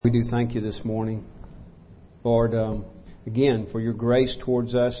we do thank you this morning. Lord, again, for your grace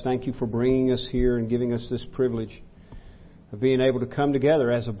towards us. Thank you for bringing us here and giving us this privilege of being able to come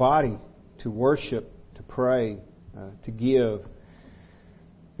together as a body to worship, to pray, to give,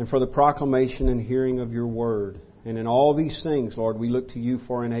 and for the proclamation and hearing of your word. And in all these things, Lord, we look to you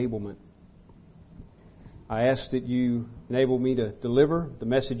for enablement. I ask that you enable me to deliver the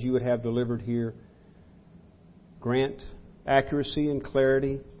message you would have delivered here. Grant accuracy and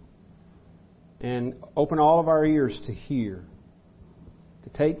clarity, and open all of our ears to hear, to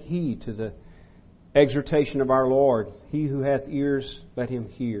take heed to the exhortation of our Lord. He who hath ears, let him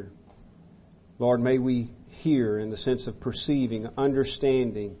hear. Lord, may we hear in the sense of perceiving,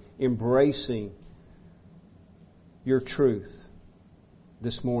 understanding, embracing your truth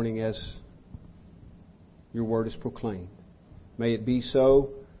this morning as your word is proclaimed. May it be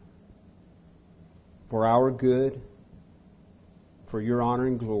so for our good, for your honor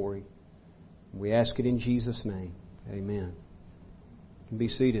and glory. We ask it in Jesus' name. Amen. You can be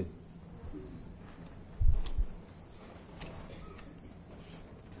seated.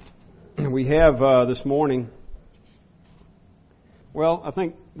 We have this morning, well, I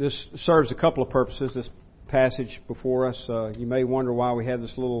think this serves a couple of purposes, this passage before us. You may wonder why we have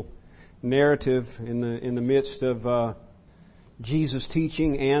this little narrative in the midst of Jesus'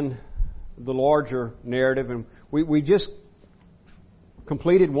 teaching and the larger narrative. And we just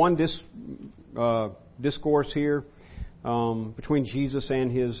completed one discourse here between Jesus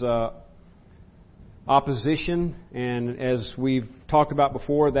and his opposition. And as we've talked about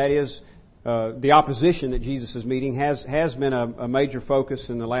before, that is the opposition that Jesus is meeting has been a major focus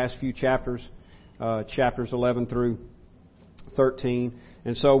in the last few chapters, chapters 11 through 13.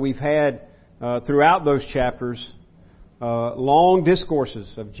 And so we've had throughout those chapters long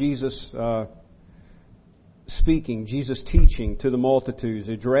discourses of Jesus speaking, Jesus teaching to the multitudes,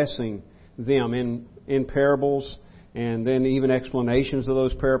 addressing them in parables, and then even explanations of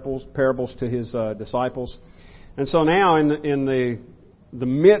those parables to his disciples. And so now in the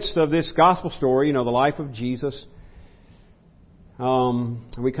midst of this gospel story, the life of Jesus,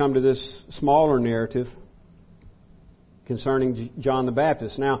 we come to this smaller narrative concerning John the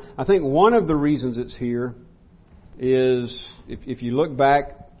Baptist. Now, I think one of the reasons it's here is, if you look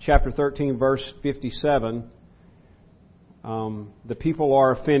back, chapter 13, verse 57, the people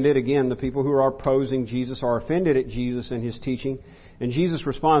are offended. Again, the people who are opposing Jesus are offended at Jesus and his teaching. And Jesus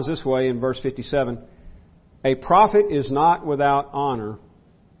responds this way in verse 57, "A prophet is not without honor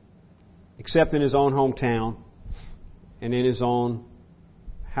except in his own hometown and in his own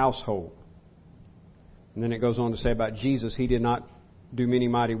household." And then it goes on to say about Jesus, he did not do many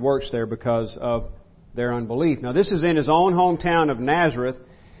mighty works there because of their unbelief. Now, this is in his own hometown of Nazareth.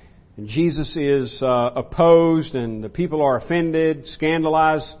 And Jesus is opposed, and the people are offended,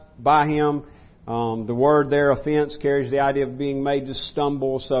 scandalized by him. The word there, offense, carries the idea of being made to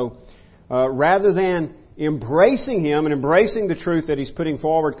stumble. So rather than embracing him and embracing the truth that he's putting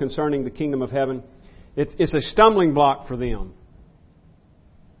forward concerning the kingdom of heaven, it's a stumbling block for them.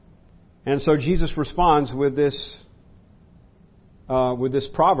 And so Jesus responds with this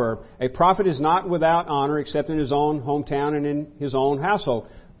proverb: "A prophet is not without honor except in his own hometown and in his own household."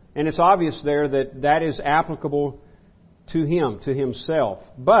 And it's obvious there that is applicable to him, to himself.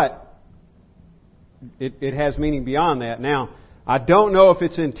 But it has meaning beyond that. Now, I don't know if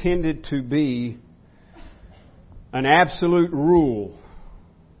it's intended to be an absolute rule.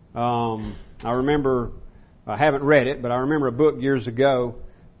 I remember, I haven't read it, but I remember a book years ago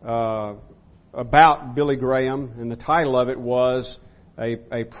about Billy Graham, and the title of it was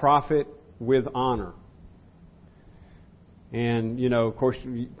A Prophet with Honor. And, of course,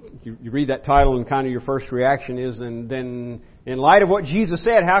 you read that title and kind of your first reaction is, and then in light of what Jesus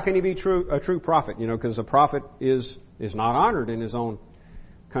said, how can he be a true prophet? Because a prophet is not honored in his own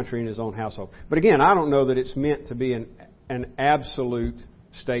country, in his own household. But again, I don't know that it's meant to be an absolute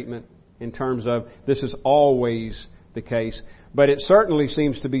statement in terms of this is always the case. But it certainly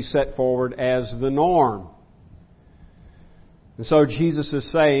seems to be set forward as the norm. And so Jesus is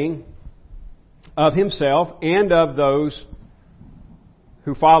saying of himself and of those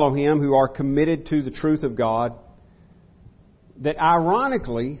who follow him, who are committed to the truth of God, that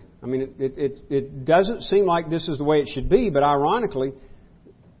ironically, it doesn't seem like this is the way it should be, but ironically,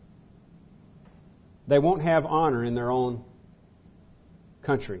 they won't have honor in their own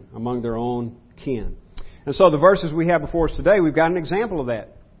country, among their own kin. And so the verses we have before us today, we've got an example of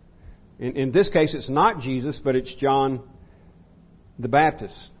that. In this case, it's not Jesus, but it's John the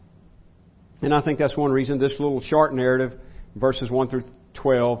Baptist. And I think that's one reason this little short narrative, verses 1 through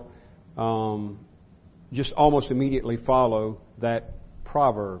 12, just almost immediately follow that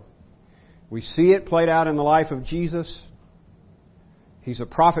proverb. We see it played out in the life of Jesus. He's a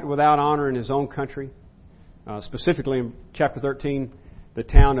prophet without honor in his own country. Specifically in chapter 13, the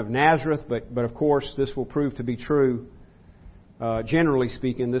town of Nazareth. But of course, this will prove to be true. Generally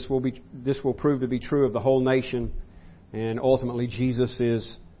speaking, this will prove to be true of the whole nation. And ultimately, Jesus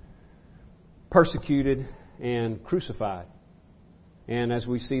is persecuted and crucified. And as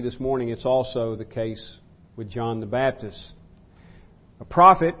we see this morning, it's also the case with John the Baptist. A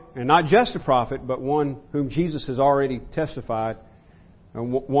prophet, and not just a prophet, but one whom Jesus has already testified,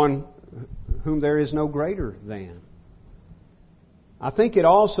 and one whom there is no greater than. I think it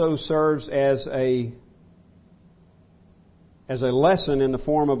also serves as a lesson in the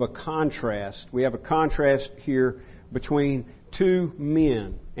form of a contrast. We have a contrast here between two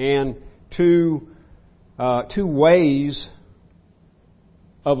men and two ways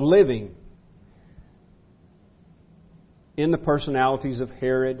of living in the personalities of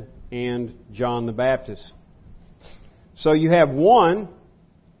Herod and John the Baptist. So you have one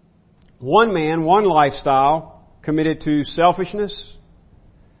man, one lifestyle committed to selfishness,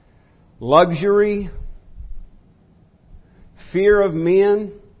 luxury, fear of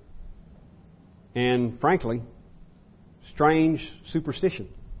men, and frankly, strange superstition.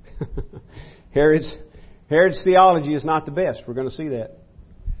 Herod's theology is not the best. We're going to see that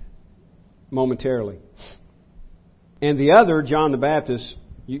momentarily. And the other, John the Baptist,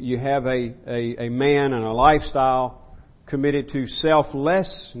 you have a man and a lifestyle committed to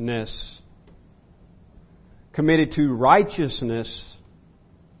selflessness, committed to righteousness,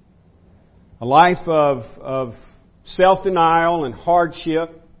 a life of self-denial and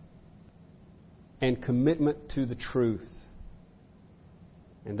hardship, and commitment to the truth.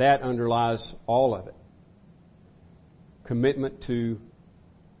 And that underlies all of it. Commitment to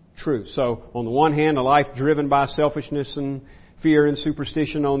truth. So, on the one hand, a life driven by selfishness and fear and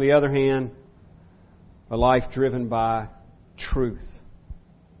superstition. On the other hand, a life driven by truth.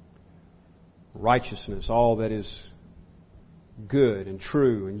 Righteousness, all that is good and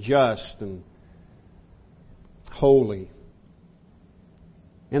true and just and holy.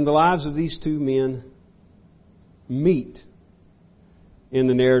 And the lives of these two men meet in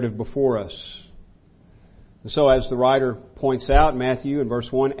the narrative before us. And so, as the writer points out, Matthew in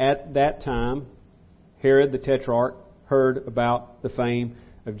verse 1, at that time, Herod the Tetrarch heard about the fame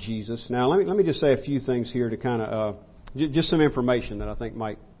of Jesus. Now, let me just say a few things here to kind of just some information that I think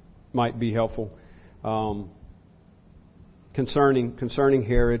might be helpful concerning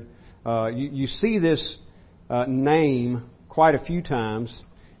Herod. You see this name quite a few times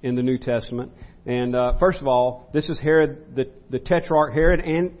in the New Testament. And first of all, this is Herod the Tetrarch, Herod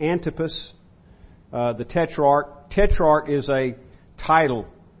Antipas, the Tetrarch. Tetrarch is a title.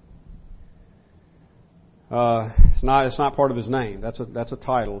 It's not part of his name. That's a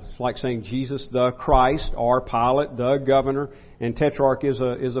title. It's like saying Jesus the Christ or Pilate the governor. And Tetrarch is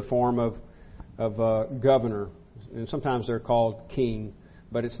a form of governor. And sometimes they're called king,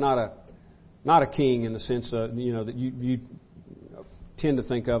 but it's not a king in the sense that you tend to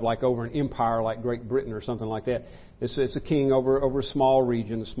think of like over an empire like Great Britain or something like that. It's a king over a small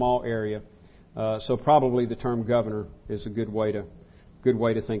region, a small area. So probably the term governor is a good way to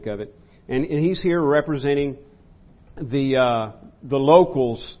think of it. And he's here representing the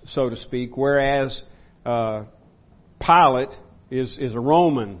locals, so to speak, whereas Pilate is a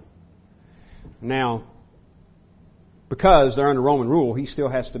Roman. Now, because they're under Roman rule, he still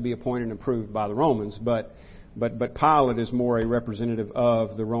has to be appointed and approved by the Romans, but Pilate is more a representative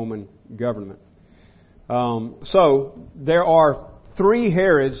of the Roman government. So there are three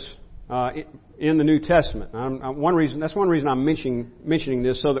Herods in the New Testament. That's one reason I'm mentioning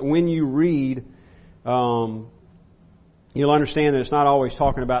this, so that when you read, you'll understand that it's not always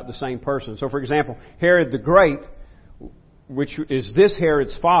talking about the same person. So, for example, Herod the Great, which is this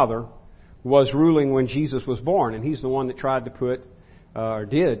Herod's father, was ruling when Jesus was born, and he's the one that tried to put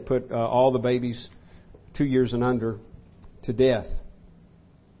all the babies 2 years and under to death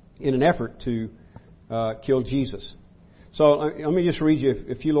in an effort to kill Jesus. So let me just read you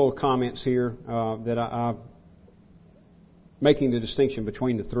a few little comments here that I'm making the distinction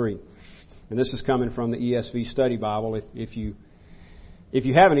between the three. And this is coming from the ESV Study Bible. If you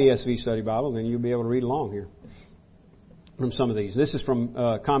have an ESV Study Bible, then you'll be able to read along here from some of these. This is from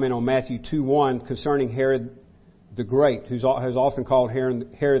comment on Matthew 2:1 concerning Herod the Great, who's often called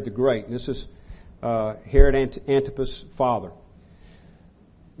Herod the Great. And this is Herod Antipas' father.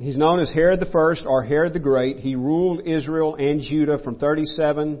 He's known as Herod the First or Herod the Great. He ruled Israel and Judah from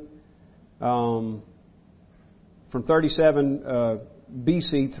 37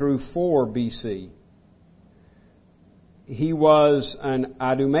 BC through 4 BC. he was an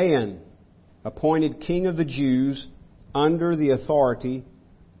Idumean, appointed king of the Jews under the authority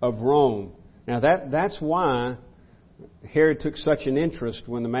of Rome. Now that's why Herod took such an interest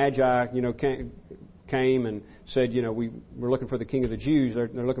when the Magi, came and said, we're looking for the king of the Jews. They're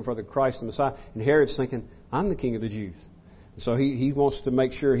looking for the Christ the Messiah. And Herod's thinking, I'm the king of the Jews. So he wants to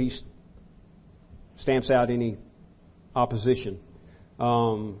make sure he stamps out any opposition. A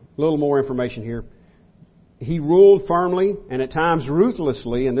little more information here. He ruled firmly and at times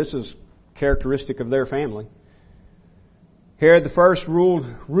ruthlessly, and this is characteristic of their family. Herod I ruled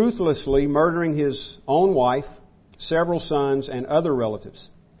ruthlessly, murdering his own wife, several sons, and other relatives.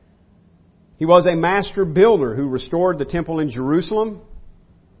 He was a master builder who restored the temple in Jerusalem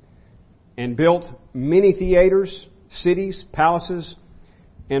and built many theaters, cities, palaces,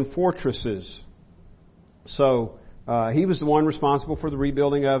 and fortresses. So he was the one responsible for the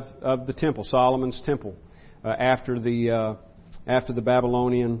rebuilding of the temple, Solomon's temple, after the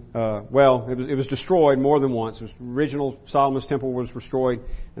Babylonian. It was destroyed more than once. The original Solomon's temple was destroyed,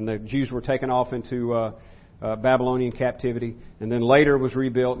 and the Jews were taken off into Babylonian captivity, and then later was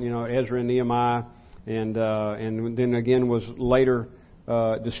rebuilt. Ezra and Nehemiah, and then again was later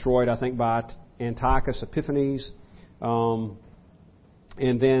destroyed, I think, by Antiochus Epiphanes, and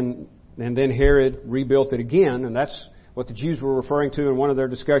then Herod rebuilt it again, and that's what the Jews were referring to in one of their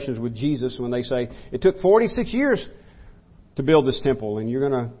discussions with Jesus when they say it took 46 years to build this temple, and you're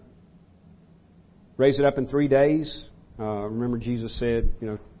going to raise it up in 3 days. Remember, Jesus said,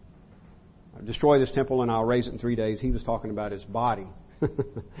 destroy this temple and I'll raise it in 3 days. He was talking about his body.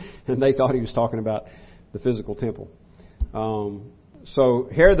 And they thought he was talking about the physical temple. So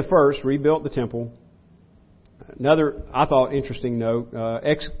Herod I rebuilt the temple. Another, I thought, interesting note,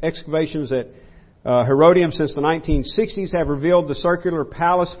 excavations at Herodium since the 1960s have revealed the circular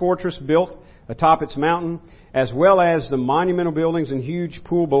palace fortress built atop its mountain, as well as the monumental buildings and huge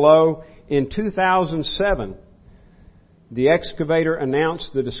pool below. In 2007, the excavator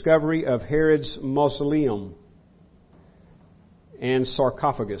announced the discovery of Herod's mausoleum and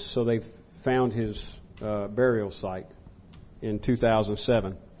sarcophagus. So they've found his burial site in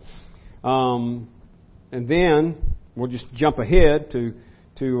 2007. And then we'll just jump ahead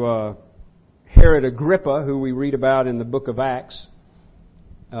to Herod Agrippa, who we read about in the book of Acts.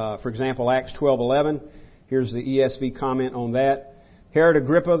 For example, Acts 12:11. Here's the ESV comment on that. Herod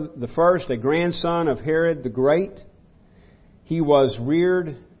Agrippa the first, a grandson of Herod the Great. He was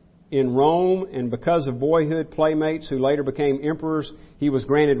reared in Rome, and because of boyhood playmates who later became emperors, he was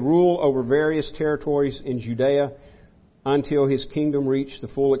granted rule over various territories in Judea until his kingdom reached the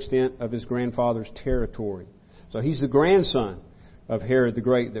full extent of his grandfather's territory. So he's the grandson of Herod the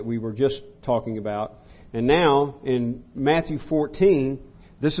Great that we were just talking about. And now, in Matthew 14,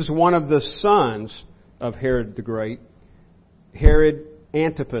 this is one of the sons of Herod the Great, Herod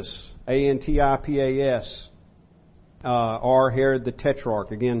Antipas, Antipas, or Herod the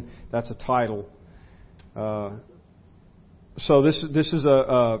Tetrarch. Again, that's a title. So this is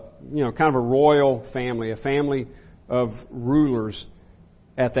a kind of a royal family, a family of rulers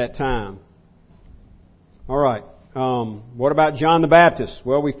at that time. All right. What about John the Baptist?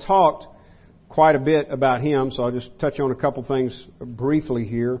 Well, we've talked quite a bit about him, so I'll just touch on a couple things briefly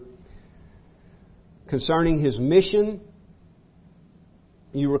here. Concerning his mission,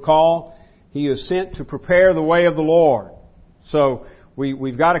 you recall, he is sent to prepare the way of the Lord. So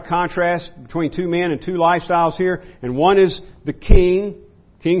we've got a contrast between two men and two lifestyles here, and one is the king,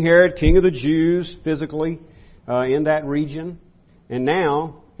 King Herod, king of the Jews, physically in that region, and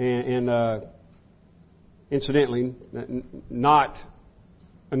now, incidentally, not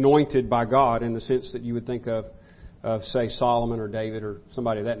anointed by God in the sense that you would think of say, Solomon or David or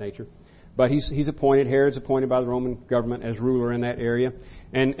somebody of that nature. But he's appointed, Herod's appointed by the Roman government as ruler in that area.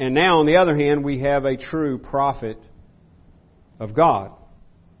 And now, on the other hand, we have a true prophet of God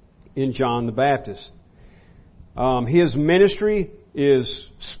in John the Baptist. His ministry is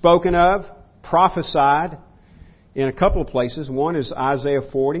spoken of, prophesied in a couple of places. One is Isaiah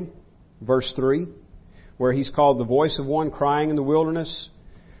 40, verse 3, where he's called the voice of one crying in the wilderness,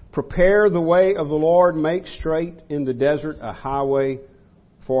 prepare the way of the Lord, make straight in the desert a highway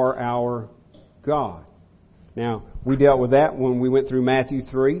for our God. Now, we dealt with that when we went through Matthew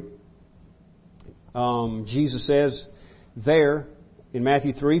 3. Jesus says there in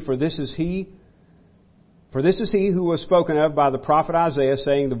Matthew 3, For this is he who was spoken of by the prophet Isaiah,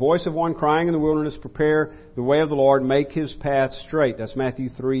 saying, the voice of one crying in the wilderness, prepare the way of the Lord, make his path straight. That's Matthew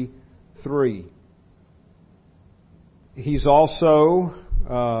 3:3. He's also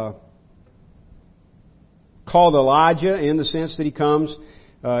called Elijah in the sense that he comes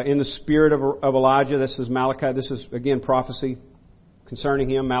in the spirit of Elijah. This is Malachi. This is, again, prophecy concerning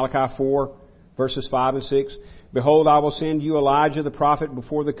him. Malachi 4, verses 5 and 6. Behold, I will send you Elijah the prophet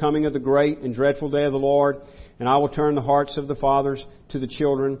before the coming of the great and dreadful day of the Lord, and I will turn the hearts of the fathers to the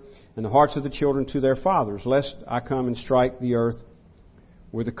children, and the hearts of the children to their fathers, lest I come and strike the earth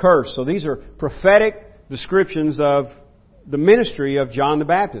with a curse. So these are prophetic descriptions of the ministry of John the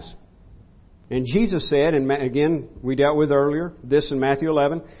Baptist. And Jesus said, and again, we dealt with earlier, this in Matthew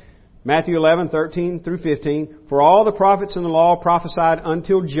 11, 13 through 15, for all the prophets in the law prophesied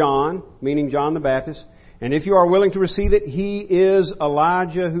until John, meaning John the Baptist, and if you are willing to receive it, he is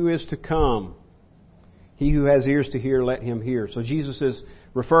Elijah who is to come. He who has ears to hear, let him hear. So Jesus is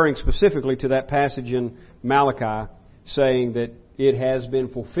referring specifically to that passage in Malachi, saying that it has been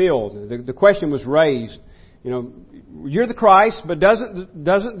fulfilled. The question was raised, you're the Christ, but doesn't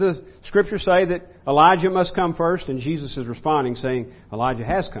the Scripture say that Elijah must come first? And Jesus is responding, saying, Elijah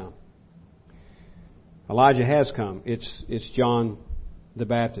has come. Elijah has come. It's John the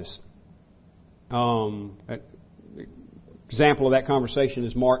Baptist. Example of that conversation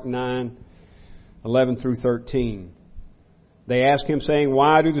is Mark 9, 11 through 13. They asked him, saying,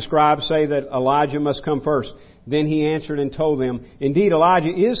 why do the scribes say that Elijah must come first? Then he answered and told them, indeed,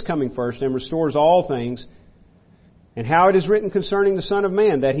 Elijah is coming first and restores all things. And how it is written concerning the Son of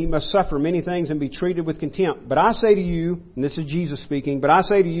Man, that he must suffer many things and be treated with contempt. But I say to you, and this is Jesus speaking, but I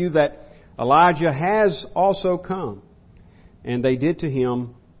say to you that Elijah has also come. And they did to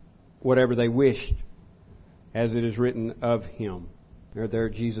him whatever they wished, as it is written of him. There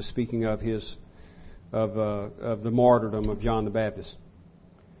Jesus speaking of of the martyrdom of John the Baptist.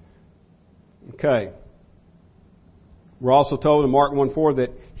 Okay. We're also told in Mark 1:4 that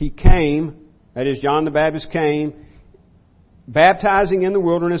he came, that is, John the Baptist came, baptizing in the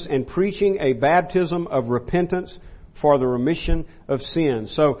wilderness and preaching a baptism of repentance for the remission of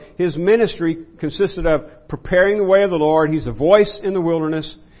sins. So his ministry consisted of preparing the way of the Lord. He's a voice in the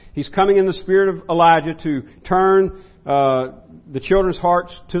wilderness. He's coming in the spirit of Elijah to turn the children's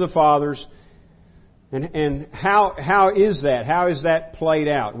hearts to the fathers. And how is that? How is that played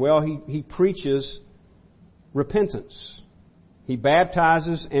out? Well, he preaches repentance. He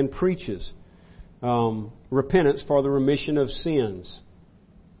baptizes and preaches repentance for the remission of sins.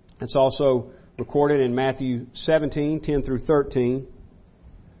 It's also recorded in Matthew 17, 10 through 13.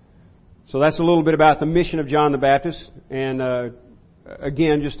 So that's a little bit about the mission of John the Baptist. And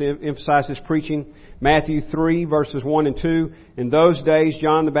again, just to emphasize his preaching, Matthew 3, verses 1 and 2. In those days,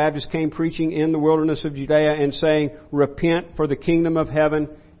 John the Baptist came preaching in the wilderness of Judea and saying, repent, for the kingdom of heaven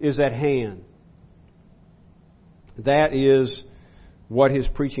is at hand. That is what his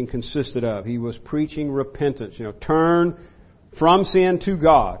preaching consisted of. He was preaching repentance. Turn from sin to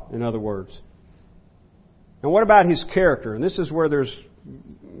God, in other words. And what about his character? And this is where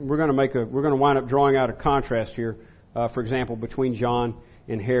we're going to wind up drawing out a contrast here, for example, between John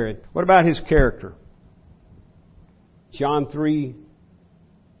and Herod. What about his character? John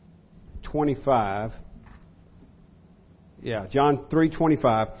 3:25. John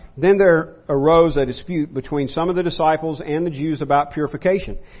 3:25. Then there arose a dispute between some of the disciples and the Jews about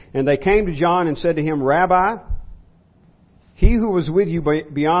purification. And they came to John and said to him, Rabbi, he who was with you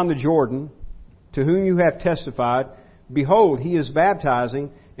beyond the Jordan, to whom you have testified, behold, he is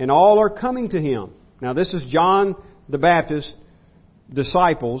baptizing, and all are coming to him. Now this is John the Baptist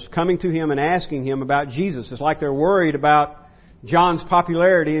disciples coming to him and asking him about Jesus. It's like they're worried about John's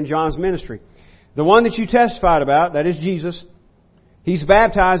popularity and John's ministry. The one that you testified about, that is Jesus, he's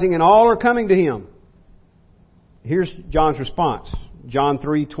baptizing and all are coming to him. Here's John's response. John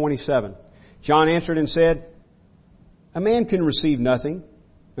 3:27. John answered and said, a man can receive nothing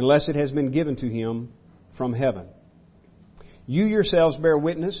unless it has been given to him from heaven. You yourselves bear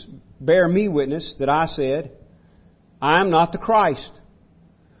me witness that I said, I am not the Christ,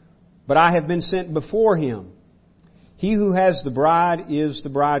 but I have been sent before him. He who has the bride is the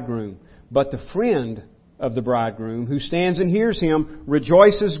bridegroom. But the friend of the bridegroom, who stands and hears him,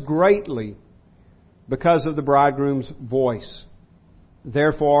 rejoices greatly because of the bridegroom's voice.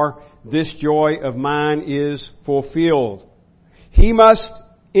 Therefore, this joy of mine is fulfilled. He must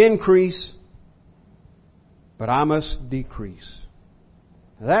increase, but I must decrease.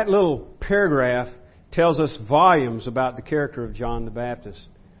 Now, that little paragraph tells us volumes about the character of John the Baptist.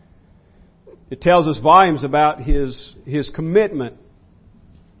 It tells us volumes about his commitment,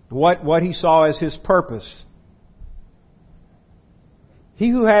 what he saw as his purpose. He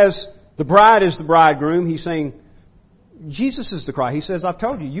who has the bride is the bridegroom. He's saying, Jesus is the Christ. He says, I've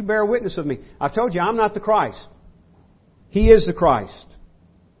told you, you bear witness of me. I've told you I'm not the Christ. He is the Christ.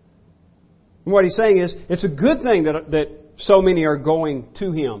 And what he's saying is, it's a good thing that so many are going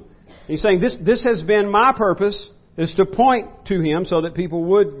to Him. He's saying, this has been my purpose, is to point to Him so that people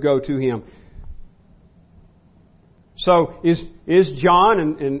would go to Him. So is John,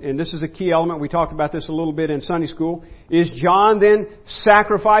 and this is a key element, we talked about this a little bit in Sunday school, is John then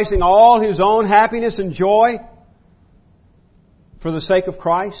sacrificing all his own happiness and joy for the sake of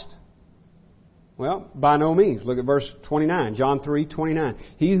Christ? Well, by no means. Look at verse 29, John 3:29.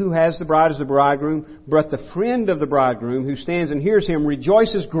 He who has the bride is the bridegroom, but the friend of the bridegroom who stands and hears him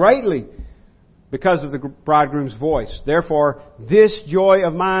rejoices greatly because of the bridegroom's voice. Therefore, this joy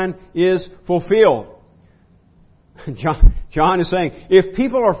of mine is fulfilled. John is saying, if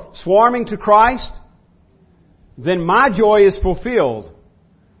people are swarming to Christ, then my joy is fulfilled.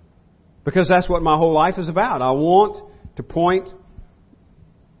 Because that's what my whole life is about. I want to point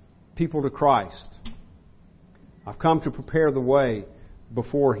people to Christ. I've come to prepare the way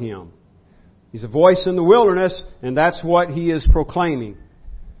before Him. He's a voice in the wilderness, and that's what He is proclaiming.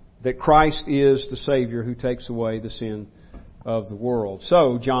 That Christ is the Savior who takes away the sin of the world.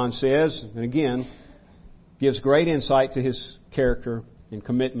 So, John says, and again, gives great insight to His character and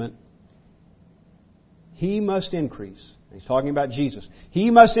commitment. He must increase. He's talking about Jesus.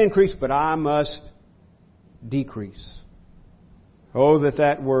 He must increase, but I must decrease. Oh,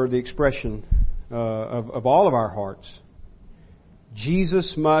 that were the expression of all of our hearts.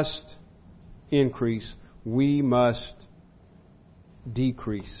 Jesus must increase. We must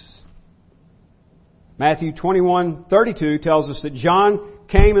decrease. Matthew 21:32 tells us that John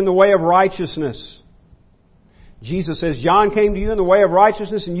came in the way of righteousness. Jesus says, John came to you in the way of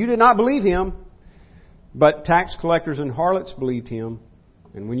righteousness, and you did not believe him. But tax collectors and harlots believed him.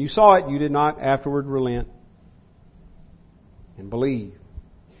 And when you saw it, you did not afterward relent and believe.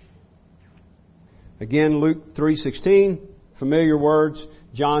 Again, Luke 3:16, familiar words.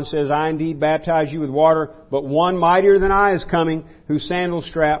 John says, I indeed baptize you with water, but one mightier than I is coming, whose sandal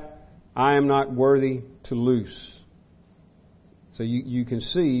strap I am not worthy to loose. So you can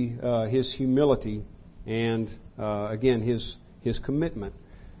see His humility and again His commitment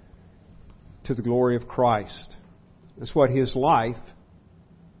to the glory of Christ. That's what His life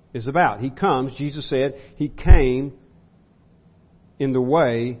is about. He comes, Jesus said, He came in the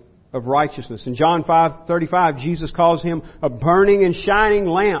way of righteousness. In John 5:35, Jesus calls Him a burning and shining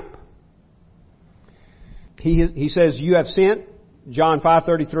lamp. He says, you have sent, John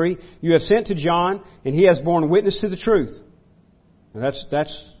 5:33, you have sent to John, and he has borne witness to the truth. Now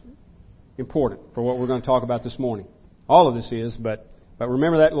that's important for what we're going to talk about this morning. All of this is, but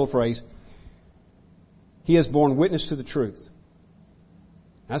remember that little phrase. He has borne witness to the truth.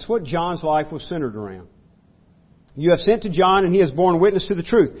 That's what John's life was centered around. You have sent to John, and he has borne witness to the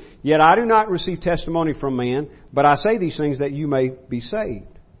truth. Yet I do not receive testimony from man, but I say these things that you may be saved.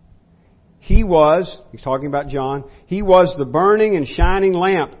 He's talking about John, he was the burning and shining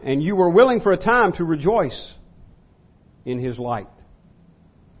lamp, and you were willing for a time to rejoice in his light.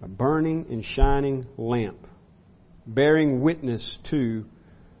 A burning and shining lamp, bearing witness to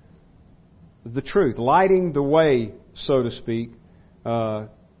the truth, lighting the way, so to speak, to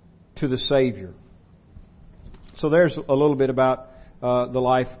the Savior. So there's a little bit about the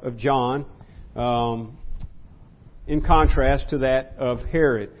life of John in contrast to that of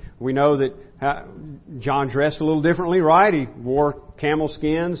Herod. We know that John dressed a little differently, right? He wore camel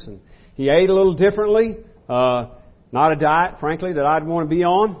skins and he ate a little differently. Not a diet, frankly, that I'd want to be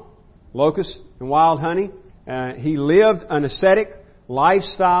on. Locusts and wild honey. He lived an ascetic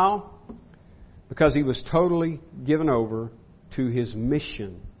lifestyle because he was totally given over to his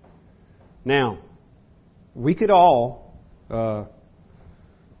mission. Now, we could all, I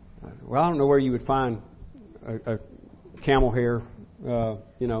don't know where you would find a camel hair,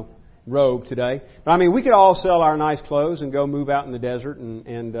 robe today. But I mean, we could all sell our nice clothes and go move out in the desert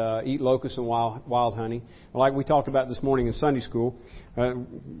and eat locusts and wild honey. Like we talked about this morning in Sunday school. The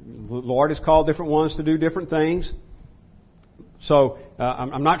Lord has called different ones to do different things. So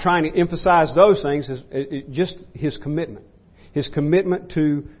I'm not trying to emphasize those things. Just His commitment. His commitment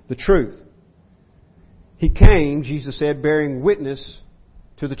to the truth. He came, Jesus said, bearing witness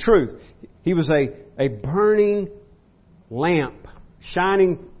to the truth. He was a burning lamp,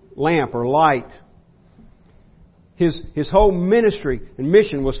 shining lamp or light. His whole ministry and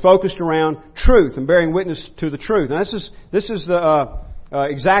mission was focused around truth and bearing witness to the truth. Now this is the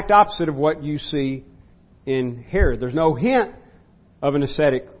exact opposite of what you see in Herod. There's no hint of an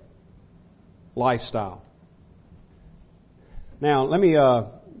ascetic lifestyle. Now, let me,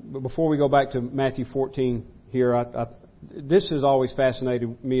 before we go back to Matthew 14 here, this has always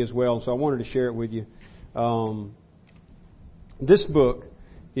fascinated me as well, so I wanted to share it with you. This book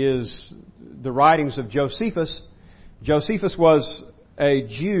is the writings of Josephus, Josephus was a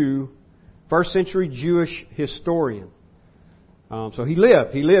Jew, first century Jewish historian. So he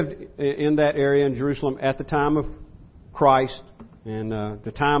lived in that area in Jerusalem at the time of Christ and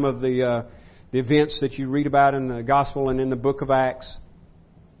the time of the events that you read about in the Gospel and in the book of Acts.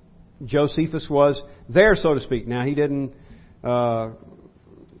 Josephus was there, so to speak. Now, he didn't, he was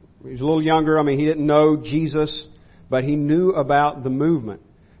a little younger. I mean, he didn't know Jesus, but he knew about the movement.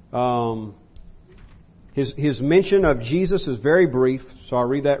 His mention of Jesus is very brief, so I'll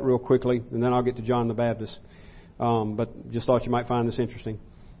read that real quickly, and then I'll get to John the Baptist. But just thought you might find this interesting.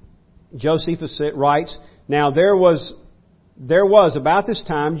 Josephus writes, "Now there was about this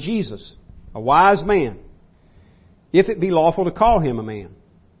time Jesus, a wise man, if it be lawful to call him a man.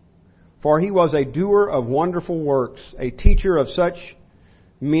 For he was a doer of wonderful works, a teacher of such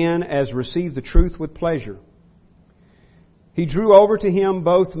men as receive the truth with pleasure. He drew over to him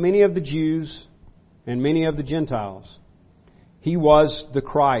both many of the Jews and many of the Gentiles. He was the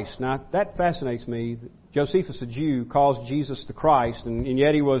Christ." Now that fascinates me. Josephus, a Jew, calls Jesus the Christ, and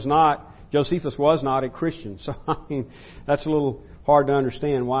yet Josephus was not a Christian. So, I mean, that's a little hard to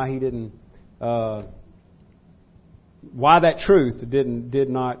understand why he didn't, why that truth did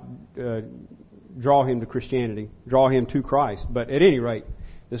not draw him to Christianity, draw him to Christ. But at any rate,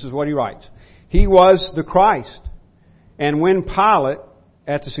 this is what he writes. "He was the Christ. And when Pilate,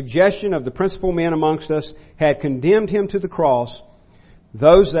 at the suggestion of the principal men amongst us, had condemned him to the cross,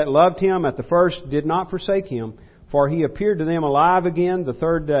 those that loved him at the first did not forsake him, for he appeared to them alive again the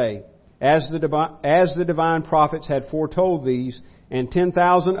third day, as the divine prophets had foretold these and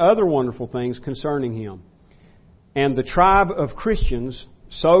 10,000 other wonderful things concerning him. And the tribe of Christians,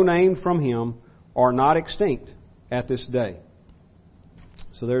 so named from him, are not extinct at this day."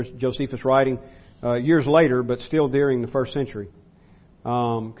 So there's Josephus writing years later, but still during the first century,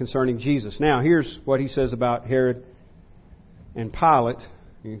 concerning Jesus. Now, here's what he says about Herod and Pilate.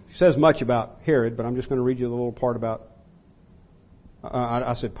 He says much about Herod, but I'm just going to read you the little part about,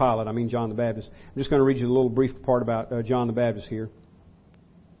 I said Pilate, I mean John the Baptist. I'm just going to read you the little brief part about John the Baptist here.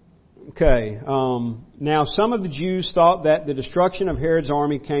 Okay, now some of the Jews thought that the destruction of Herod's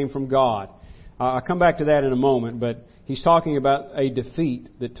army came from God. I'll come back to that in a moment, but he's talking about a defeat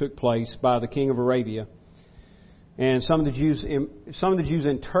that took place by the king of Arabia. And some of the Jews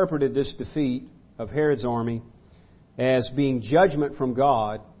interpreted this defeat of Herod's army as being judgment from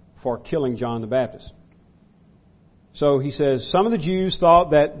God for killing John the Baptist. So he says, some of the Jews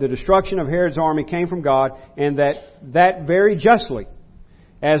thought that the destruction of Herod's army came from God, and that very justly,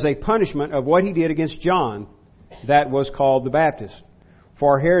 as a punishment of what he did against John, that was called the Baptist.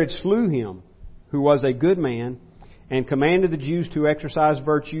 For Herod slew him, who was a good man, and commanded the Jews to exercise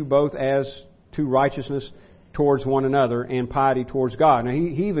virtue both as to righteousness towards one another and piety towards God. Now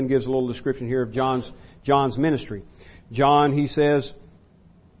he even gives a little description here of John's ministry. John, he says,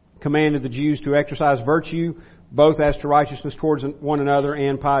 commanded the Jews to exercise virtue both as to righteousness towards one another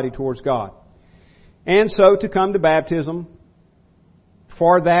and piety towards God. And so to come to baptism,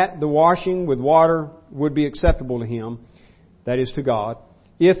 for that the washing with water would be acceptable to him, that is to God,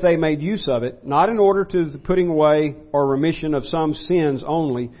 if they made use of it, not in order to the putting away or remission of some sins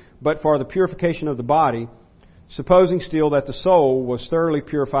only, but for the purification of the body, supposing still that the soul was thoroughly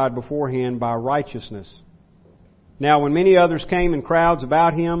purified beforehand by righteousness. Now when many others came in crowds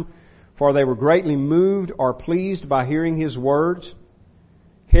about him, for they were greatly moved or pleased by hearing his words,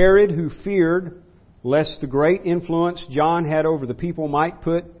 Herod, who feared lest the great influence John had over the people might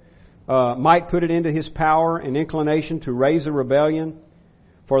put it into his power and inclination to raise a rebellion,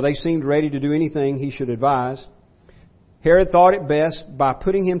 for they seemed ready to do anything he should advise, Herod thought it best, by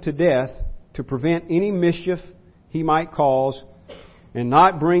putting him to death, to prevent any mischief he might cause, and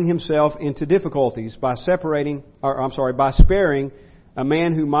not bring himself into difficulties by sparing a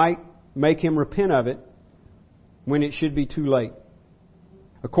man who might make him repent of it when it should be too late.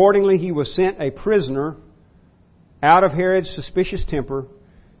 Accordingly, he was sent a prisoner out of Herod's suspicious temper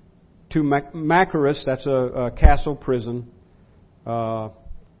to Machaerus, that's a castle prison,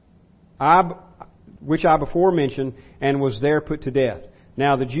 which I before mentioned, and was there put to death.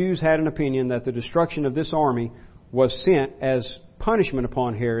 Now the Jews had an opinion that the destruction of this army was sent as punishment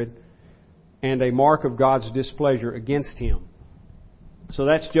upon Herod and a mark of God's displeasure against him. So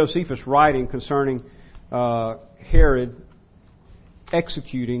that's Josephus writing concerning Herod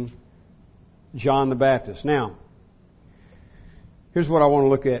executing John the Baptist. Now, here's what I want to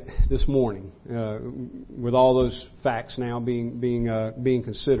look at this morning, with all those facts now being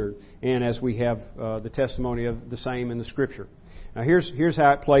considered, and as we have the testimony of the same in the Scripture. Now, here's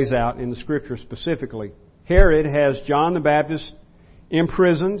how it plays out in the Scripture specifically. Herod has John the Baptist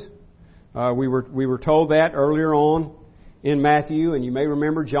imprisoned, We were told that earlier on in Matthew, and you may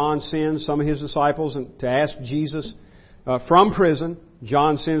remember John sends some of his disciples to ask Jesus from prison.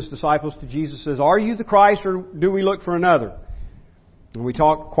 John sends disciples to Jesus, says, "Are you the Christ, or do we look for another?" And we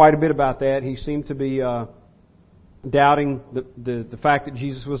talked quite a bit about that. He seemed to be doubting the fact that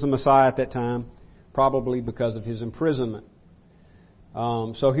Jesus was the Messiah at that time, probably because of his imprisonment.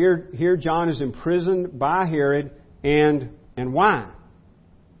 So here John is imprisoned by Herod, and why?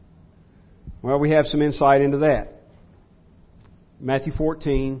 Well, we have some insight into that. Matthew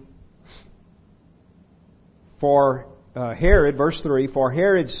 14. For Herod, verse 3, for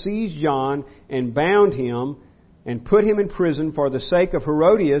Herod seized John and bound him and put him in prison for the sake of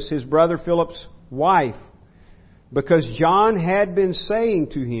Herodias, his brother Philip's wife, because John had been saying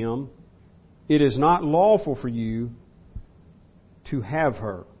to him, "It is not lawful for you to have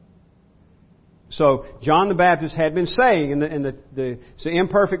her." So John the Baptist had been saying, and it's an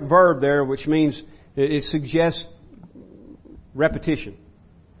imperfect verb there, which means it suggests repetition.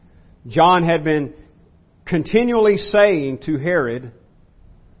 John had been continually saying to Herod,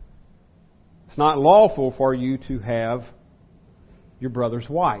 "It's not lawful for you to have your brother's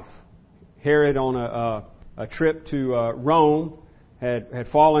wife." Herod, on a trip to Rome, had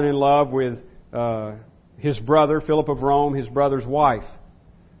fallen in love with his brother, Philip of Rome, his brother's wife.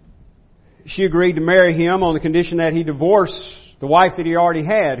 She agreed to marry him on the condition that he divorce the wife that he already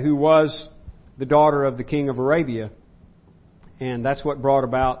had, who was the daughter of the king of Arabia. And that's what brought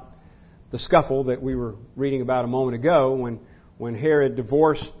about the scuffle that we were reading about a moment ago when Herod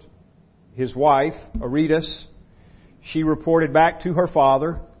divorced his wife, Aretas. She reported back to her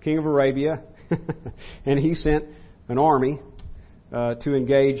father, king of Arabia, and he sent an army to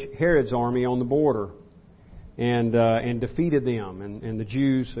engage Herod's army on the border and defeated them. And the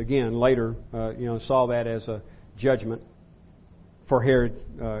Jews, again, later saw that as a judgment for Herod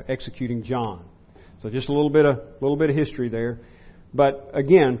executing John. So just a little bit of history there. But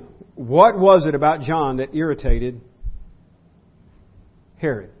again, what was it about John that irritated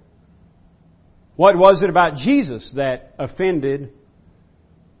Herod? What was it about Jesus that offended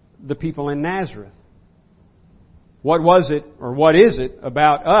the people in Nazareth? What was it, or what is it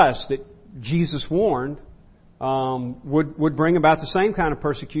about us that Jesus warned would bring about the same kind of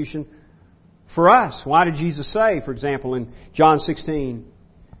persecution for us? Why did Jesus say, for example, in John 16,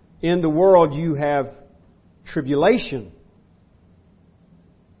 "In the world you have tribulation"?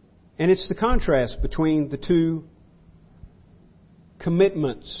 And it's the contrast between the two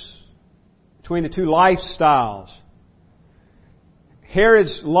commitments, between the two lifestyles.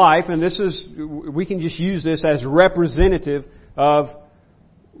 Herod's life, and we can just use this as representative of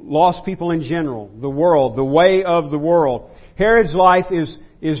lost people in general, the world, the way of the world. Herod's life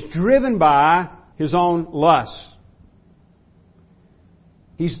is driven by his own lusts.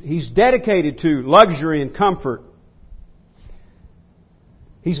 He's dedicated to luxury and comfort.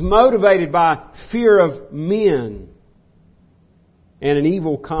 He's motivated by fear of men and an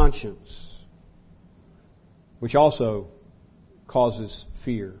evil conscience, which also causes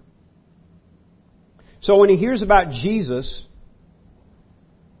fear. So when he hears about Jesus,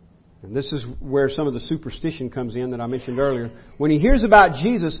 and this is where some of the superstition comes in that I mentioned earlier, when he hears about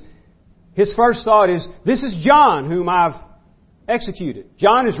Jesus, his first thought is, "This is John whom I've executed.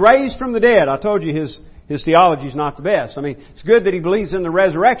 John is raised from the dead." I told you his theology is not the best. I mean, it's good that he believes in the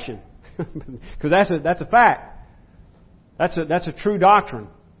resurrection, because that's a fact. That's a true doctrine.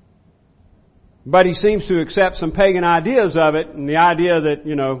 But he seems to accept some pagan ideas of it, and the idea that,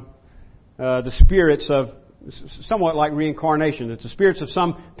 the spirits of, somewhat like reincarnation, that the spirits of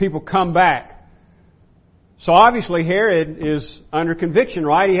some people come back. So obviously Herod is under conviction,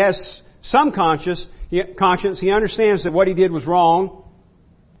 right? He has some conscience. He understands that what he did was wrong,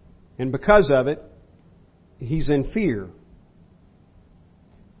 and because of it, he's in fear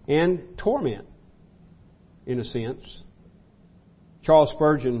and torment, in a sense. Charles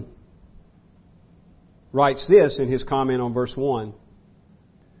Spurgeon writes this in his comment on verse 1.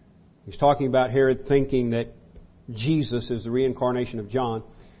 He's talking about Herod thinking that Jesus is the reincarnation of John.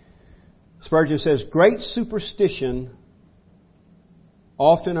 Spurgeon says, "Great superstition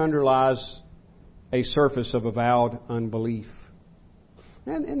often underlies a surface of avowed unbelief."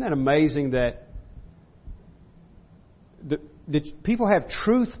 And isn't that amazing that people have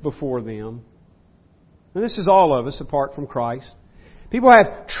truth before them? And this is all of us apart from Christ. People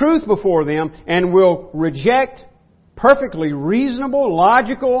have truth before them and will reject perfectly reasonable,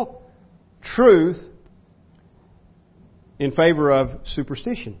 logical truth in favor of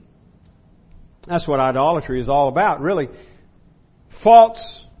superstition. That's what idolatry is all about, really.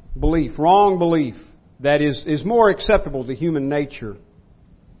 False belief, wrong belief that is more acceptable to human nature.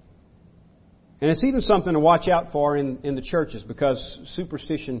 And it's even something to watch out for in the churches, because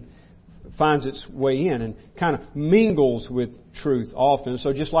superstition finds its way in and kind of mingles with truth often.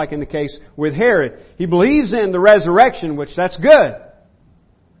 So just like in the case with Herod, he believes in the resurrection, which that's good.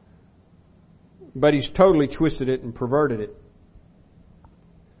 But he's totally twisted it and perverted it.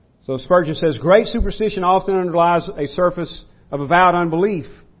 So Spurgeon says, great superstition often underlies a surface of avowed unbelief.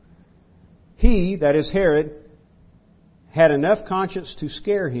 He, that is Herod, had enough conscience to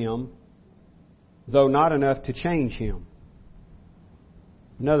scare him, though not enough to change him.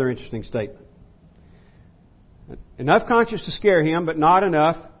 Another interesting statement. Enough conscience to scare him, but not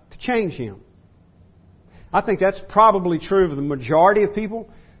enough to change him. I think that's probably true of the majority of people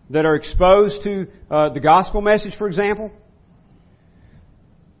that are exposed to the gospel message, for example.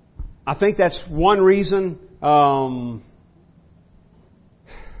 I think that's one reason. I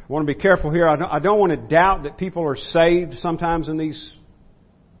want to be careful here. I don't want to doubt that people are saved sometimes in these.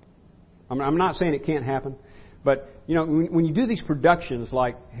 I'm not saying it can't happen, but you know, when you do these productions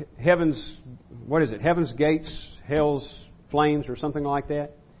like Heaven's Gates, Hell's Flames, or something like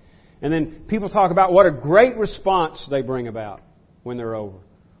that, and then people talk about what a great response they bring about when they're over.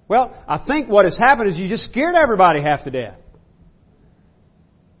 Well, I think what has happened is you just scared everybody half to death.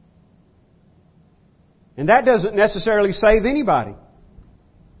 And that doesn't necessarily save anybody.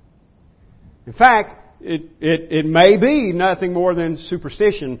 In fact, it may be nothing more than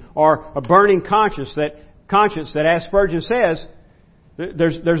superstition or a burning conscience that, as Spurgeon says,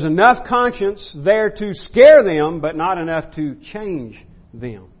 there's enough conscience there to scare them, but not enough to change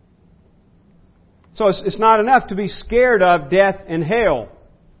them. So it's not enough to be scared of death and hell.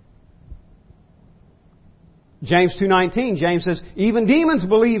 James 2:19, James says, even demons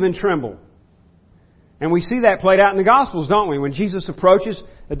believe and tremble. And we see that played out in the Gospels, don't we? When Jesus approaches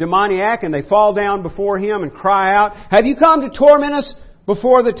a demoniac and they fall down before Him and cry out, have you come to torment us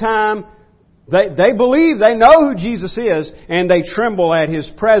before the time? They believe, they know who Jesus is, and they tremble at His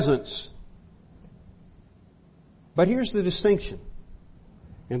presence. But here's the distinction.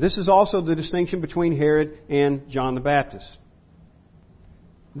 And this is also the distinction between Herod and John the Baptist.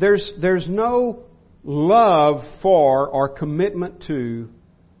 There's no love for or commitment to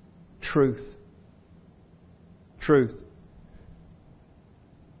truth. Truth.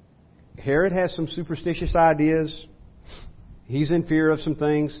 Herod has some superstitious ideas. He's in fear of some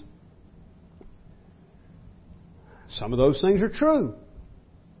things. Some of those things are true.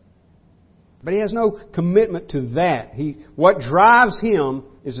 But he has no commitment to that. What drives him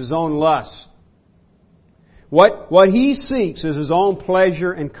is his own lust. What he seeks is his own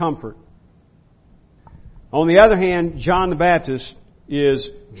pleasure and comfort. On the other hand, John the Baptist is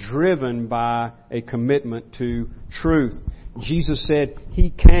driven by a commitment to truth. Jesus said He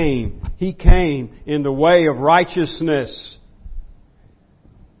came in the way of righteousness.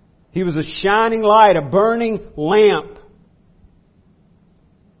 He was a shining light, a burning lamp.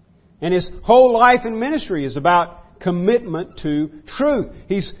 And His whole life and ministry is about commitment to truth.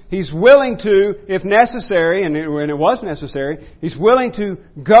 He's willing to, if necessary, and it was necessary, He's willing to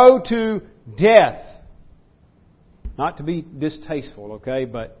go to death. Not to be distasteful, okay,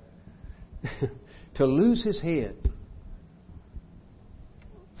 but to lose his head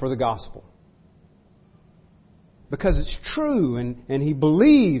for the gospel. Because it's true, and he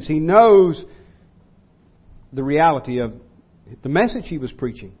believes, he knows the reality of the message he was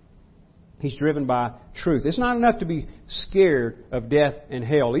preaching. He's driven by truth. It's not enough to be scared of death and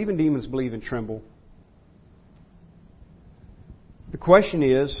hell. Even demons believe and tremble. The question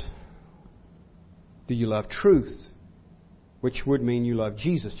is, do you love truth? Which would mean you love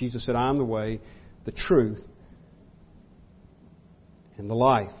Jesus. Jesus said, I am the way, the truth, and the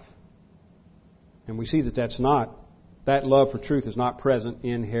life. And we see that love for truth is not present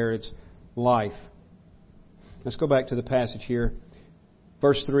in Herod's life. Let's go back to the passage here.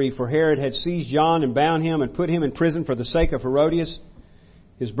 Verse 3, for Herod had seized John and bound him and put him in prison for the sake of Herodias,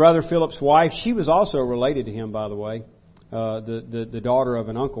 his brother Philip's wife. She was also related to him, by the way, the daughter of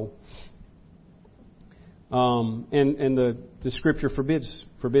an uncle. And the Scripture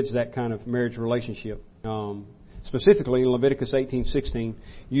forbids that kind of marriage relationship. Specifically in Leviticus 18:16,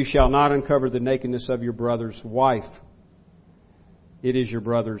 you shall not uncover the nakedness of your brother's wife. It is your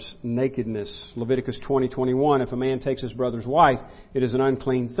brother's nakedness. Leviticus 20:21, if a man takes his brother's wife, it is an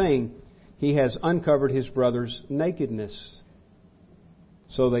unclean thing. He has uncovered his brother's nakedness.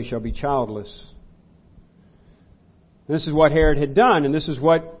 So they shall be childless. And this is what Herod had done, and this is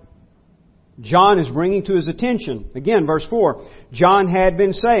what John is bringing to his attention. Again, verse 4. John had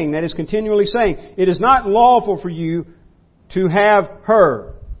been saying, that is continually saying, it is not lawful for you to have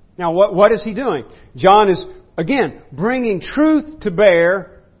her. Now, what is he doing? John is, again, bringing truth to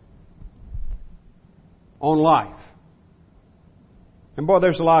bear on life. And boy,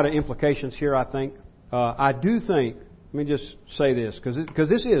 there's a lot of implications here, I think. I do think, let me just say this, because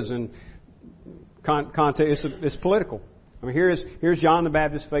this is in context, it's political. I mean, here's John the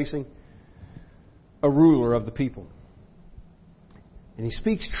Baptist facing a ruler of the people. And he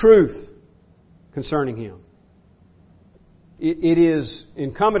speaks truth concerning him. It is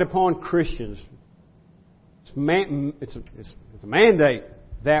incumbent upon Christians. It's a mandate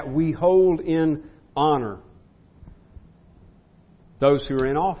that we hold in honor those who are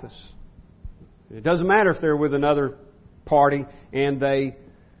in office. It doesn't matter if they're with another party and they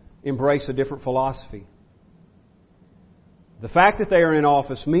embrace a different philosophy. The fact that they are in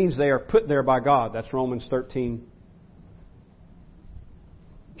office means they are put there by God. That's Romans 13,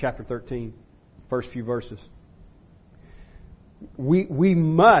 chapter 13, first few verses. We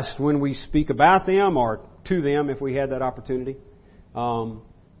must, when we speak about them or to them, if we had that opportunity, honor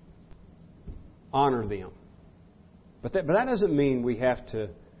them. But that doesn't mean we have to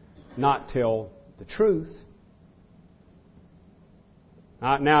not tell the truth.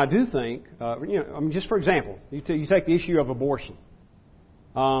 Now, I do think, just for example, you take the issue of abortion.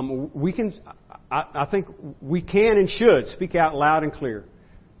 I think we can and should speak out loud and clear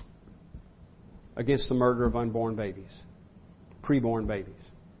against the murder of unborn babies, preborn babies.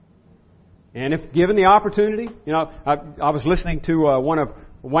 And if given the opportunity, I was listening to one of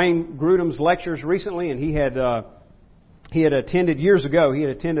Wayne Grudem's lectures recently, and he had attended years ago. He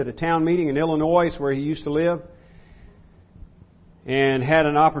had attended a town meeting in Illinois, where he used to live, and had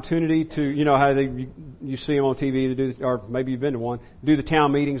an opportunity to, how you see them on TV, or maybe you've been to one, do the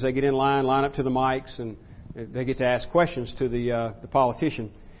town meetings. They get in line up to the mics, and they get to ask questions to the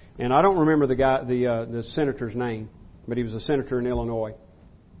politician. And I don't remember the senator's name, but he was a senator in Illinois.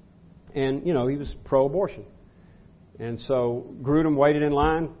 And, he was pro-abortion. And so Grudem waited in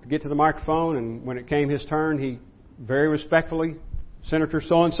line to get to the microphone, and when it came his turn, he very respectfully, Senator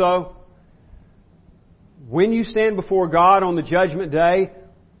so-and-so, when you stand before God on the judgment day,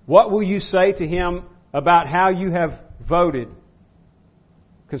 what will you say to Him about how you have voted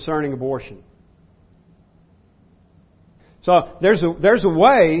concerning abortion? So there's a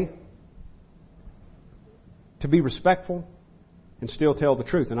way to be respectful and still tell the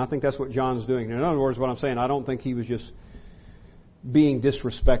truth. And I think that's what John's doing. In other words, what I'm saying, I don't think he was just being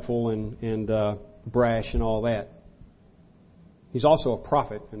disrespectful and brash and all that. He's also a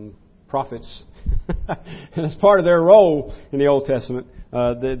prophet, and prophets, and as part of their role in the Old Testament,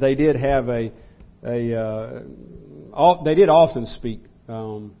 they did have they did often speak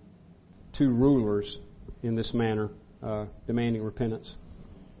to rulers in this manner, demanding repentance.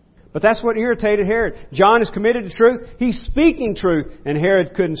 But that's what irritated Herod. John is committed to truth. He's speaking truth, and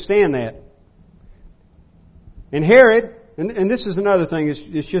Herod couldn't stand that. And Herod, and this is another thing,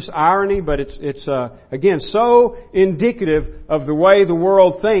 it's just irony, but it's again so indicative of the way the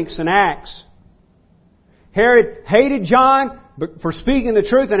world thinks and acts. Herod hated John for speaking the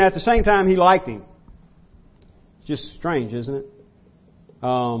truth, and at the same time he liked him. It's just strange, isn't it?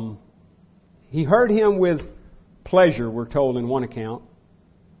 He heard him with pleasure, we're told in one account,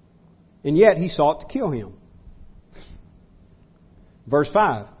 and yet he sought to kill him. Verse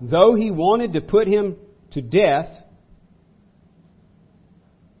 5, though he wanted to put him to death,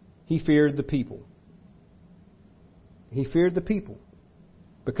 he feared the people. He feared the people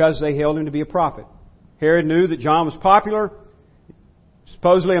because they held him to be a prophet. Herod knew that John was popular,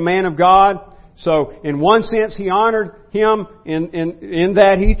 supposedly a man of God. So in one sense he honored him in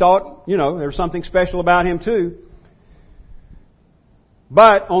that he thought, there was something special about him too.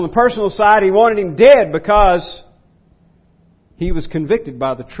 But on the personal side, he wanted him dead because he was convicted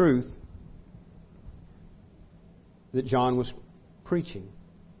by the truth that John was preaching.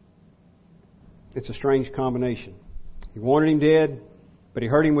 It's a strange combination. He wanted him dead, but he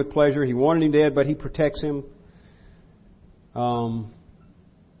heard him with pleasure. He wanted him dead, but he protects him because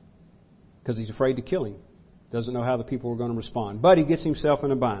he's afraid to kill him. Doesn't know how the people are going to respond. But he gets himself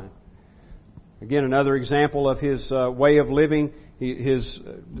in a bind. Again, another example of his way of living.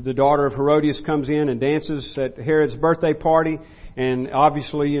 The daughter of Herodias comes in and dances at Herod's birthday party, and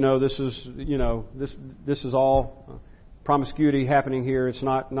obviously, this is all promiscuity happening here. It's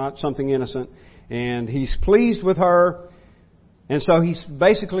not something innocent, and he's pleased with her, and so he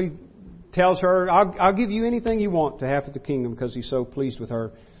basically tells her, "I'll give you anything you want to have of the kingdom," because he's so pleased with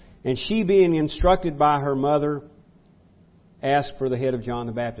her. And she, being instructed by her mother, asked for the head of John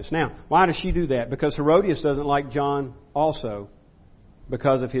the Baptist. Now, why does she do that? Because Herodias doesn't like John also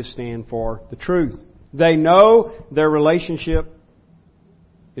because of his stand for the truth. They know their relationship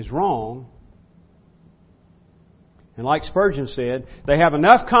is wrong. And like Spurgeon said, they have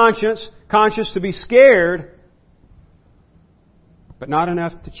enough conscience conscious to be scared, but not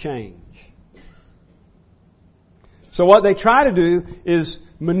enough to change. So what they try to do is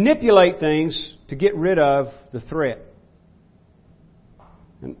manipulate things to get rid of the threat.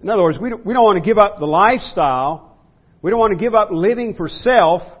 In other words, we don't want to give up the lifestyle. We don't want to give up living for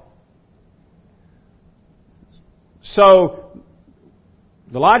self. So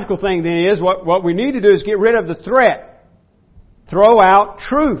the logical thing then is what we need to do is get rid of the threat. Throw out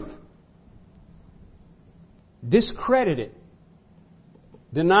truth. Discredit it.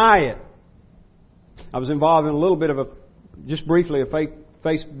 Deny it. I was involved in a little bit of just briefly, a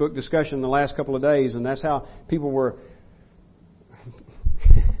Facebook discussion the last couple of days, and that's how people were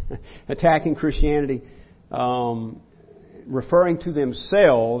attacking Christianity, referring to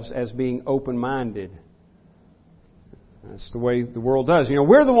themselves as being open-minded. That's the way the world does.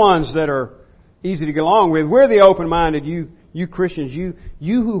 We're the ones that are easy to get along with. We're the open-minded. You Christians, you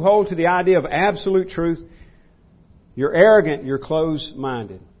who hold to the idea of absolute truth, you're arrogant, you're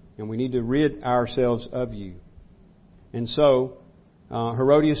closed-minded. And we need to rid ourselves of you. And so,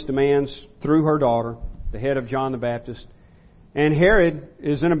 Herodias demands through her daughter, the head of John the Baptist. And Herod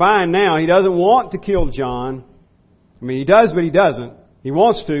is in a bind now. He doesn't want to kill John. I mean, he does, but he doesn't. He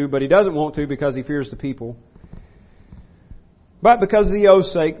wants to, but he doesn't want to because he fears the people. But because of the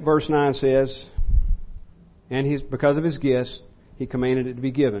oath's sake, verse 9 says, and because of his gifts, he commanded it to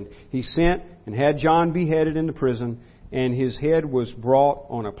be given. He sent and had John beheaded in the prison, and his head was brought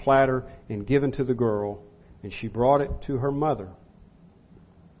on a platter and given to the girl, and she brought it to her mother.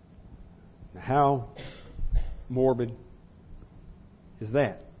 Now, how morbid is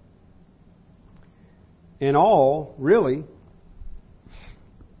that? And all, really,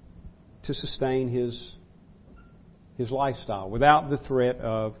 to sustain his lifestyle without the threat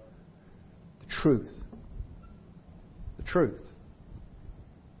of the truth. The truth.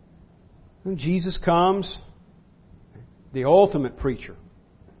 When Jesus comes, the ultimate preacher.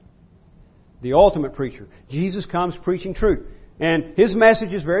 The ultimate preacher. Jesus comes preaching truth. And His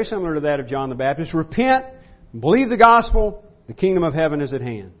message is very similar to that of John the Baptist. Repent, believe the gospel, the kingdom of heaven is at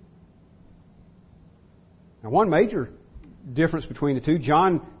hand. Now, one major difference between the two,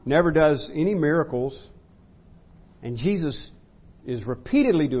 John never does any miracles, and Jesus is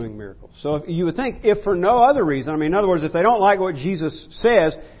repeatedly doing miracles. So you would think, if for no other reason, in other words, if they don't like what Jesus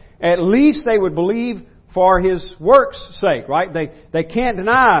says, at least they would believe for His work's sake, right? They can't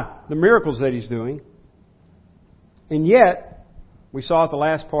deny the miracles that He's doing. And yet, we saw at the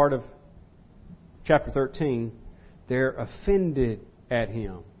last part of chapter 13, they're offended at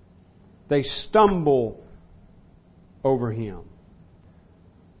Him. They stumble over Him.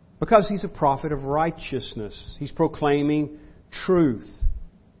 Because He's a prophet of righteousness. He's proclaiming truth.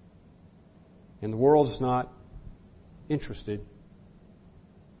 And the world is not interested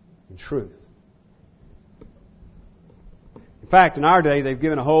in truth. In fact, in our day, they've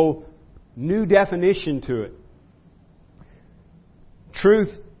given a whole new definition to it. Truth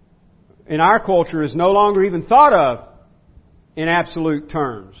in our culture is no longer even thought of in absolute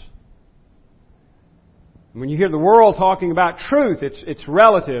terms. When you hear the world talking about truth, it's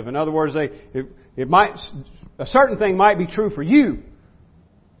relative. In other words, a certain thing might be true for you,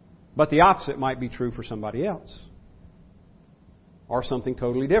 but the opposite might be true for somebody else, or something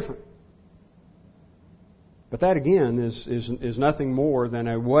totally different. But that again is nothing more than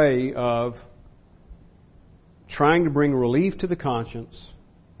a way of trying to bring relief to the conscience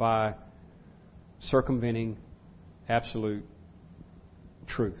by circumventing absolute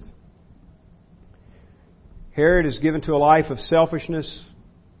truth. Herod is given to a life of selfishness,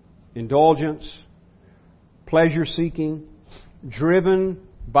 indulgence, pleasure-seeking, driven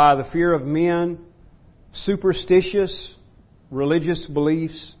by the fear of men, superstitious religious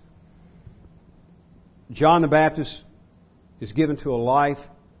beliefs. John the Baptist is given to a life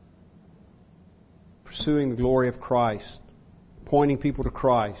pursuing the glory of Christ, pointing people to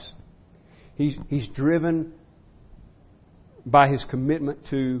Christ. He's driven by his commitment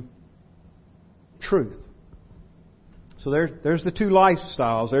to truth. So there's the two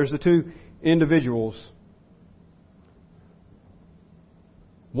lifestyles. There's the two individuals.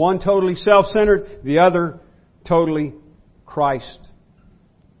 One totally self-centered, the other totally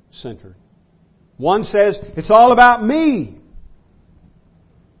Christ-centered. One says, it's all about me.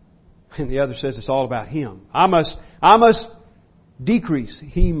 And the other says, it's all about Him. I must decrease.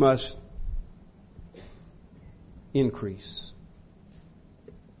 He must increase.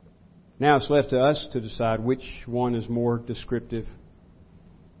 Now it's left to us to decide which one is more descriptive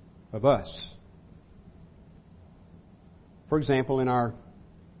of us. For example, in our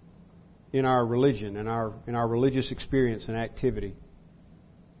religion, in our religious experience and activity,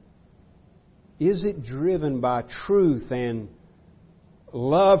 is it driven by truth and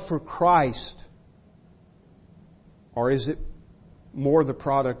love for Christ? Or is it more the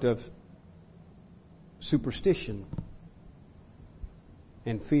product of superstition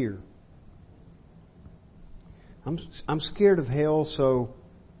and fear? I'm scared of hell, so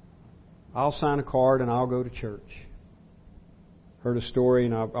I'll sign a card and I'll go to church. Heard a story,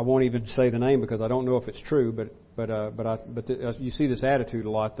 and I won't even say the name because I don't know if it's true, but you see this attitude a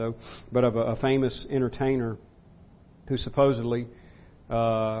lot though. But of a famous entertainer who supposedly,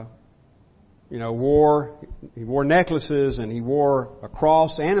 wore necklaces and he wore a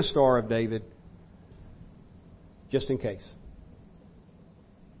cross and a Star of David, just in case.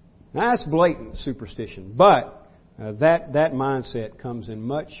 Now that's blatant superstition, but that mindset comes in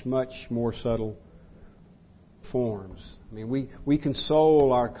much more subtle forms. I mean, we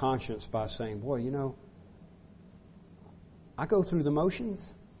console our conscience by saying, boy, I go through the motions.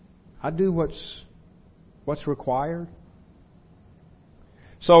 I do what's required.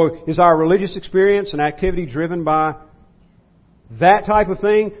 So is our religious experience and activity driven by that type of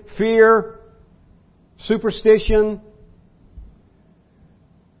thing? Fear, superstition,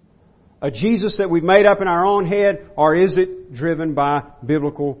 a Jesus that we've made up in our own head, or is it driven by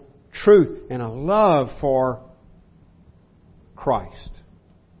biblical truth and a love for Christ?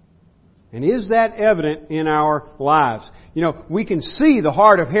 And is that evident in our lives? We can see the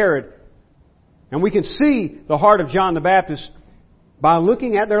heart of Herod and we can see the heart of John the Baptist by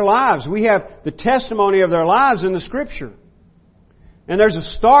looking at their lives. We have the testimony of their lives in the Scripture. And there's a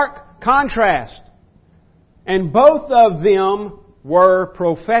stark contrast. And both of them were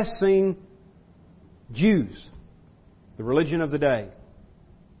professing Jews, the religion of the day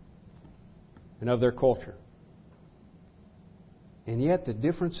and of their culture. And yet the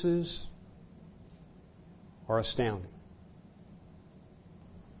differences are astounding.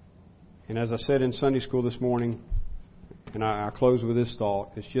 And as I said in Sunday school this morning, and I close with this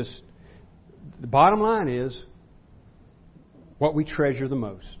thought, it's just, the bottom line is what we treasure the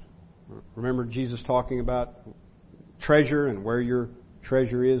most. Remember Jesus talking about treasure, and where your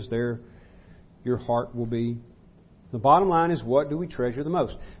treasure is, there your heart will be. The bottom line is, what do we treasure the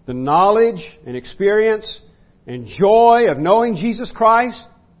most? The knowledge and experience and joy of knowing Jesus Christ,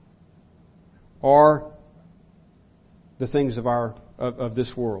 or the things of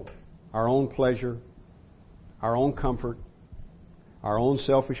this world? Our own pleasure, our own comfort, our own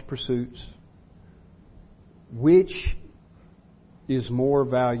selfish pursuits. Which is more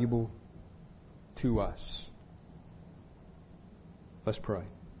valuable to us? Let's pray.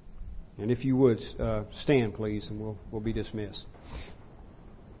 And if you would, stand please, and we'll be dismissed.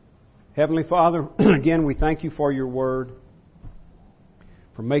 Heavenly Father, again we thank you for your word,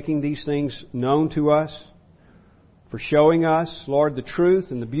 for making these things known to us, for showing us, Lord, the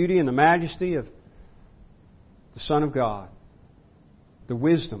truth and the beauty and the majesty of the Son of God. The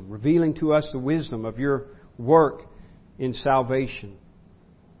wisdom, revealing to us the wisdom of your work in salvation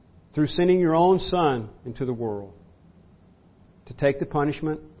through sending your own Son into the world to take the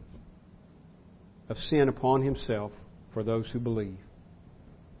punishment of sin upon Himself for those who believe.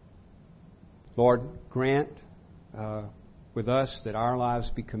 Lord, grant with us that our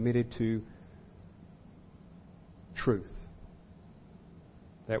lives be committed to truth.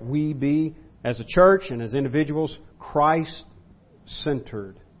 That we be, as a church and as individuals,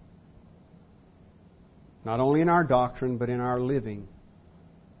 Christ-centered. Not only in our doctrine, but in our living.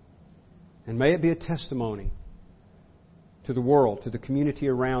 And may it be a testimony to the world, to the community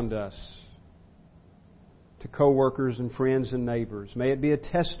around us, to co-workers and friends and neighbors. May it be a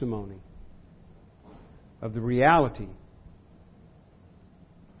testimony of the reality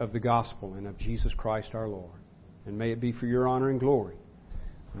of the gospel and of Jesus Christ our Lord. And may it be for your honor and glory.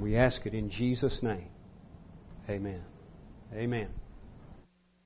 And we ask it in Jesus' name. Amen. Amen.